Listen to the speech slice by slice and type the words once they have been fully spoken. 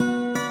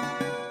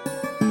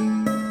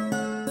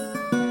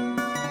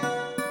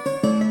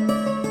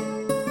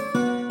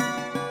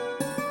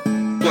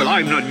Well,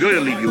 I'm not going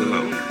to leave you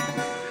alone.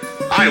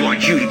 I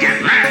want you to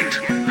get mad.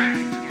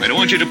 I don't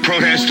want you to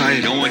protest. I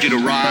don't want you to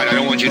riot. I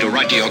don't want you to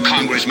write to your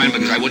congressman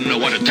because I wouldn't know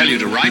what to tell you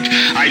to write.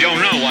 I don't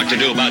know what to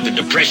do about the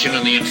depression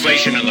and the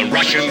inflation and the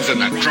Russians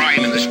and the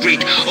crime in the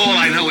street. All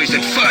I know is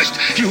that first,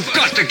 you've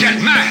got to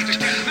get mad.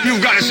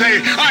 You've got to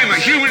say, I'm a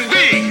human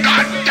being.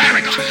 God damn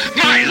it.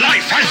 My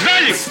life has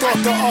value. Start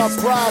the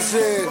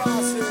uprising.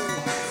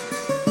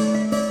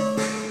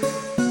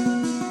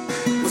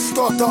 Let's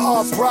start the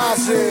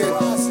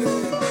uprising.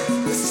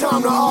 It's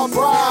time to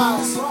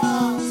uprise.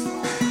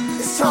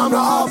 It's time to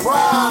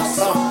uprise.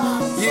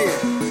 Yeah.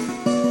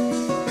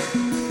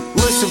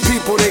 Listen,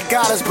 people, they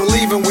got us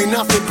believing we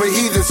nothing but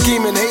heathen,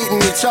 scheming, hating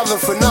each other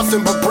for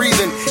nothing but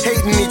breathing,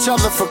 hating each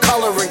other for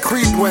color and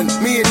creed. When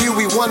me and you,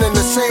 we one and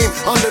the same.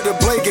 Under the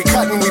blade, get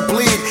cut and we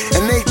bleed.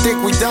 And they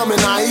think we dumb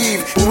and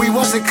naive, but we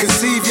wasn't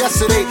conceived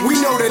yesterday. We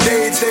know the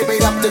AIDS, they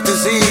made up the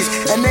disease,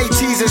 and they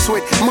tease us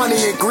with money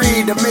and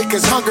greed to make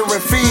us hunger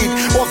and feed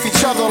off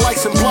each other like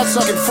some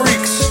blood-sucking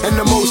freaks. And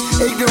the most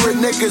ignorant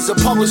niggas a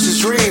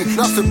publisher's dream.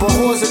 Nothing but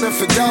whores and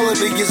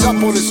infidelity is up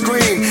on the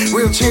screen.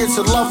 Real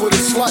chance of love with a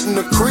slut and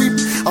a creep.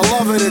 A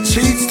lover that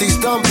cheats. These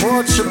dumb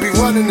broads should be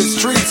running the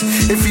streets.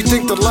 If you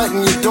think that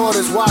letting your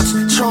daughters watch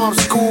Charm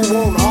School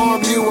won't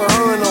harm you or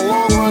her in the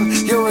long run,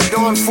 you're a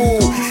darn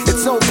fool.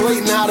 It's so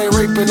blatant how they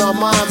raping our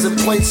minds in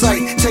plain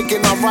sight,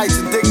 taking our rights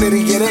and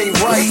dignity. It ain't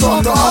right.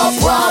 Start the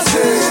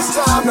uprising. It's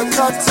time to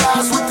cut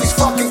ties with these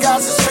fucking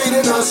guys that's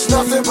feeding us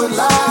nothing but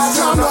lies.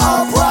 Time to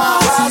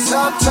uprise. Rise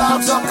up,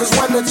 time's up, cause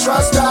when the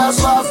trust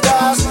dies, love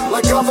dies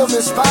like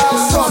government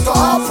spies. Start the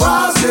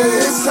uprising.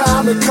 It's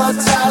time to cut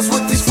ties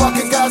with these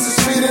fucking guys that's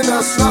feeding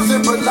us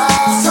nothing but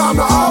lies. Time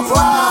to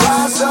uprise.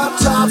 Rise up,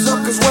 time's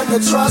up, cause when the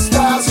trust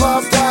dies,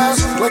 love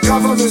dies like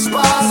government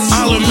spies.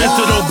 I'll admit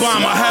that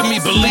Obama had me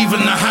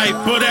believing the hype,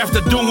 but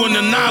after doing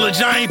the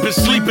knowledge, I ain't been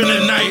sleeping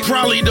at night.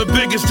 Probably the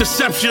biggest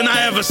deception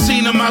I ever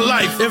seen in my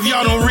life. If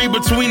y'all don't read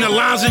between the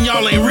lines and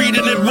y'all ain't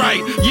reading it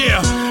right.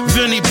 Yeah,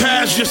 Vinny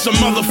Paz just a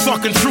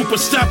motherfucking trooper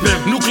stepping.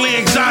 Nuclear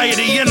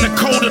anxiety in the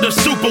code of the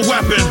super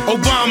weapon.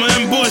 Obama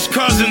and Bush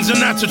cousins,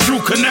 and that's a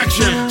true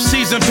connection.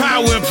 Seizing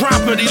power and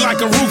property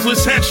like a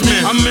ruthless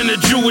henchman. I'm in a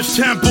Jewish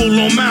temple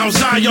on Mount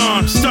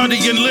Zion,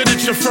 studying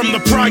literature from the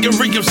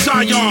Priory of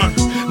Sion.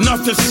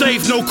 Nothing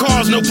safe, no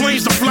cars, no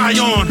planes to fly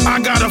on.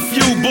 I got a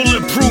few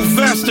bulletproof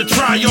vests to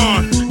try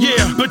on.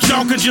 Yeah, but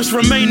y'all can just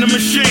remain a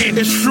machine.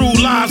 It's true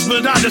lies,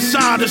 but I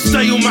decide to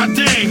stay on my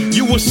dame.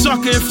 You a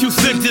sucker if you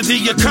think that the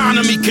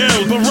economy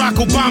killed. Barack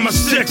Obama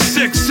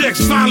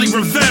 666 finally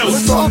revealed.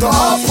 Let's start the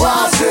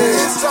uprising.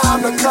 It's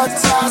time to cut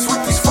ties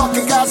with these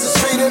fucking guys that's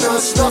feeding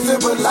us nothing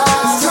but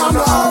lies. Time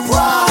to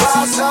uprise.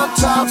 Rise up,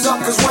 time's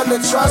up, cause when the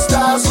trust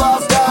dies,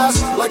 love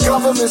dies like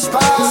government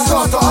spies.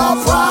 Start the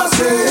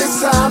uprising.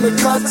 It's time to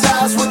cut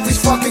ties with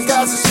these fucking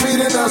guys that's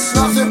feeding us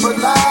nothing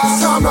but lies.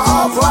 Time to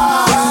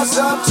uprise. Rise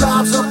up,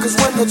 time's up, cause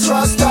when the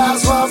trust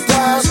dies, love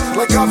dies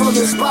like government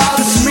spies.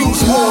 This means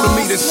more to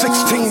me than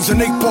 16s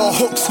and 8-ball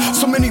hooks.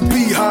 So many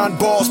behind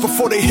bars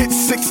before they hit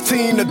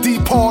 16. A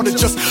departed,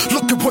 just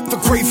look at what the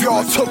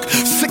graveyard took.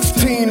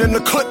 16 in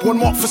the clip, one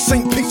mark for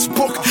St. Pete's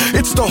book.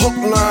 It's the hook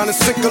line, and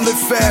sick of live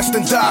fast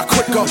and die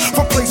quicker.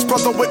 Replace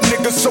brother with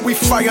niggas so we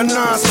fire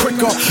nines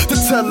quicker. To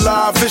tell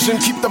live vision,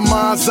 keep the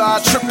mind's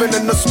eye tripping.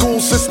 In the school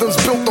systems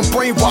built on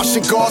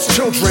brainwashing God's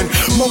children.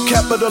 More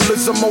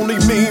capitalism only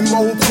mean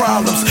more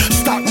problems.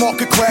 Stock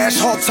market crash,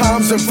 hard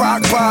times and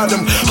rock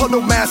bottom.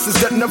 Huddle masses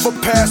that never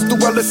passed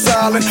through Ellis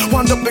Island.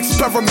 Wind up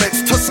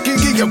experiments,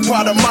 Tuskegee and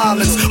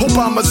Guatemalans.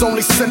 Obama's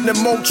only sending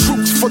more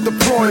troops for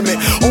deployment.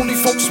 Only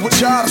folks with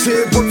jobs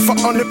here work for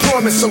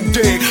unemployment. So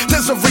dig,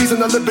 there's a reason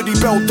the Liberty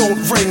Bell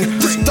don't ring.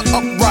 This the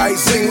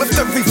uprising, lift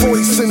every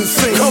voice and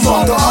sing. Come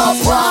on, the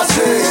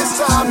uprising. It's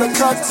time to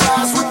cut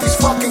ties with these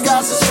fucking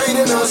guys that's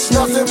feeding us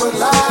nothing but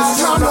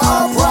lies. Time to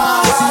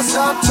uprise. Rise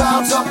up,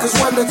 time's up, cause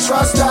when the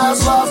trust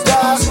dies, love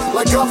dies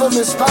like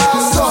government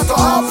spies. Start the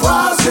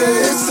uprising.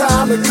 It's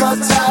time to cut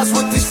ties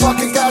with these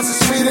fucking guys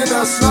that's feeding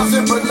us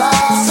nothing but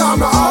lies. Time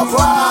to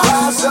uprise.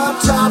 Rise up,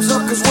 time's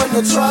up, cause when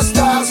the trust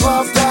dies,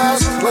 love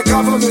dies like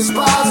government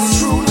spies. It's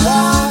true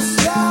lies.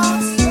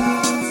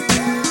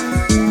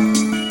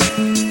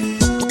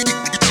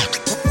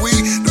 We,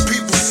 the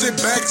people, sit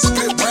back,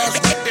 spit raps.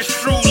 It's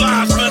true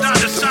lies, but I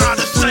decide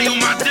to stay on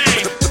my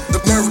day. The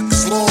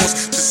America's laws,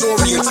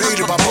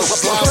 disorientated by most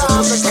slides.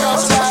 Time to cut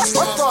ties.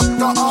 What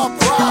the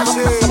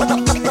uprising?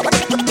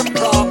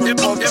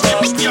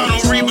 If y'all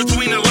don't read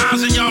between the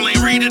lines and y'all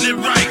ain't reading it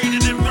right.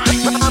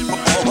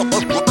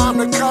 Time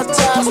to cut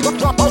ties. Fuck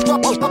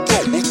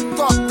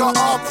the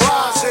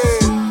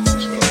uprising.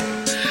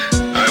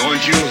 I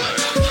want you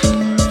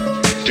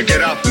to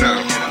get up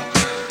now.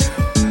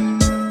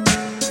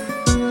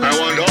 I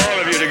want all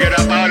of you to get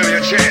up out of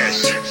your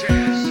chairs.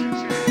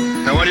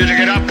 I want you to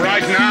get up right